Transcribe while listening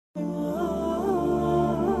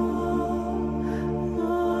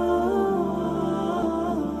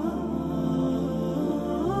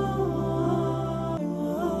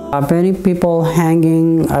Many people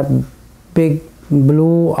hanging a big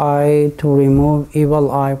blue eye to remove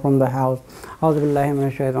evil eye from the house.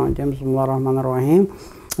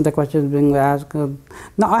 The question is being asked.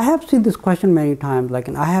 Now, I have seen this question many times. Like,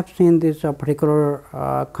 and I have seen this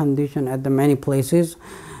particular condition at the many places.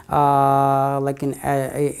 Like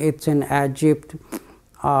it's in Egypt.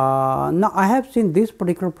 Now, I have seen this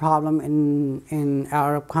particular problem in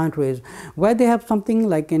Arab countries where they have something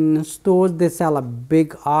like in stores they sell a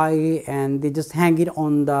big eye and they just hang it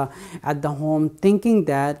on at the home, thinking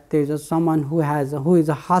that there's just someone who is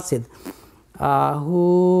a hasid,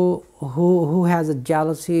 who has a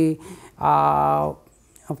jealousy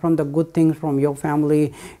from the good things from your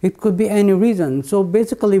family. It could be any reason. So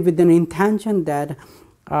basically, with an intention that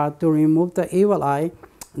to remove the evil eye,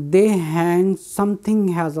 they hang something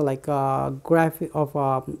has like a graphic of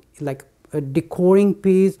like a decoring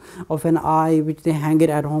piece of an eye, which they hang it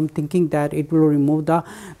at home, thinking that it will remove the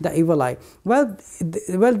evil eye. Well,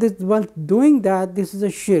 doing that, this is a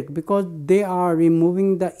shirk, because they are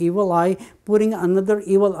removing the evil eye, putting another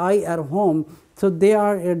evil eye at home. So they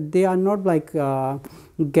are not like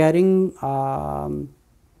getting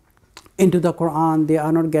into the Quran. They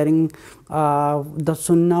are not getting the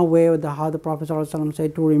Sunnah way, or how the Prophet ﷺ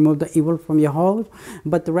said to remove the evil from your house,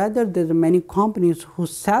 but rather there's many companies who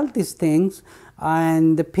sell these things,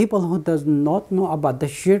 and the people who does not know about the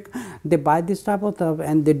shirk, they buy this type of stuff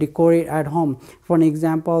and they decorate at home. For an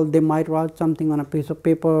example, they might write something on a piece of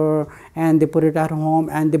paper and they put it at home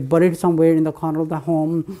and they bury it somewhere in the corner of the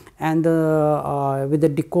home, and with the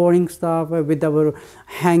decoring stuff, with the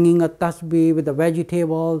hanging a tasbih, with the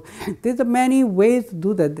vegetables. There's many ways to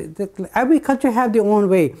do that. Every culture have their own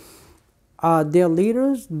way. Their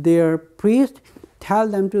leaders, their priests, tell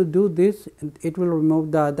them to do this. It will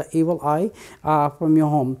remove the evil eye from your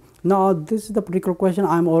home. Now, this is the particular question.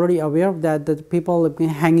 I'm already aware of that people have been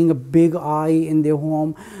hanging a big eye in their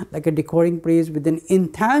home, like a decorating piece, with an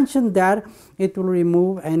intention that it will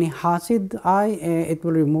remove any hasid eye, it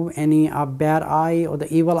will remove any bad eye or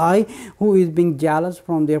the evil eye, who is being jealous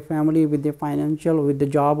from their family, with their financial, with the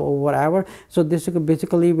job or whatever. So this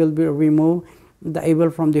basically will be remove the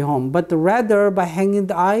evil from the home. But rather, by hanging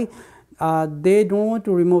the eye, they don't want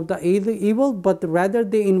to remove the evil, but rather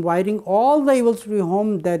they inviting all the evils to your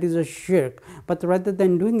home. That is a shirk. But rather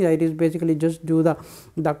than doing that, it is basically just do the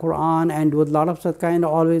Quran and do a lot of sadaqah, and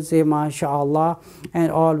always say mashallah,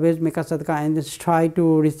 and always make a sadaqah, and just try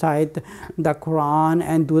to recite the Quran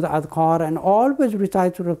and do the adhkar, and always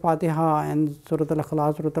recite Surah Fatiha and Surah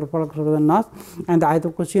Al-Ikhlas, Surah Al-Falaq, Surah Al-Nas, and the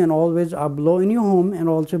Ayatul Kursi, and always blow in your home and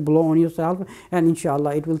also blow on yourself, and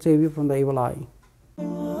inshallah it will save you from the evil eye.